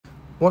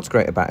What's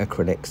great about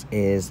acrylics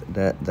is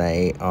that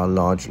they are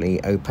largely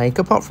opaque,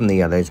 apart from the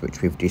yellows,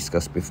 which we've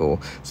discussed before.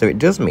 So it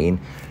does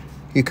mean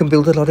you can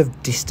build a lot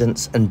of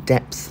distance and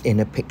depth in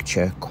a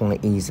picture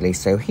quite easily.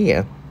 So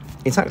here,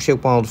 it's actually a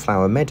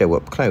wildflower meadow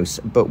up close,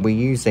 but we're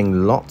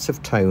using lots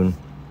of tone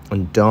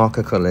and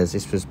darker colours.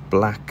 This was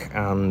black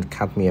and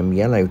cadmium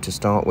yellow to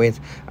start with,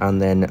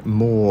 and then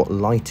more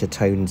lighter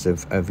tones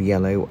of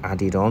yellow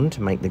added on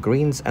to make the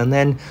greens, and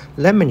then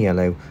lemon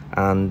yellow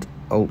and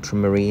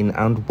ultramarine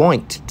and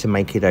white to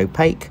make it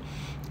opaque.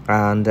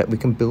 And we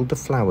can build the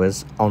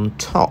flowers on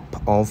top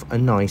of a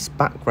nice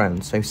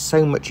background,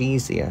 so much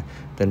easier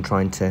than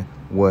trying to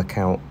work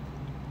out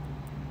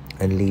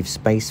and leave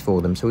space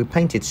for them. So we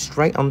painted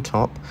straight on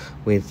top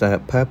with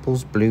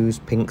purples, blues,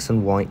 pinks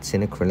and whites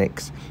in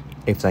acrylics.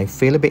 If they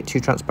feel a bit too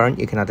transparent,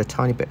 you can add a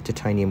tiny bit of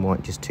titanium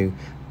white just to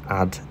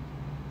add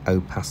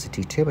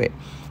opacity to it.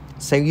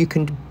 So you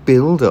can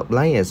build up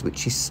layers,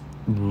 which is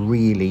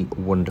really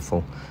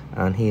wonderful.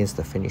 And here's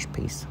the finished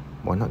piece.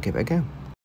 Why not give it a go?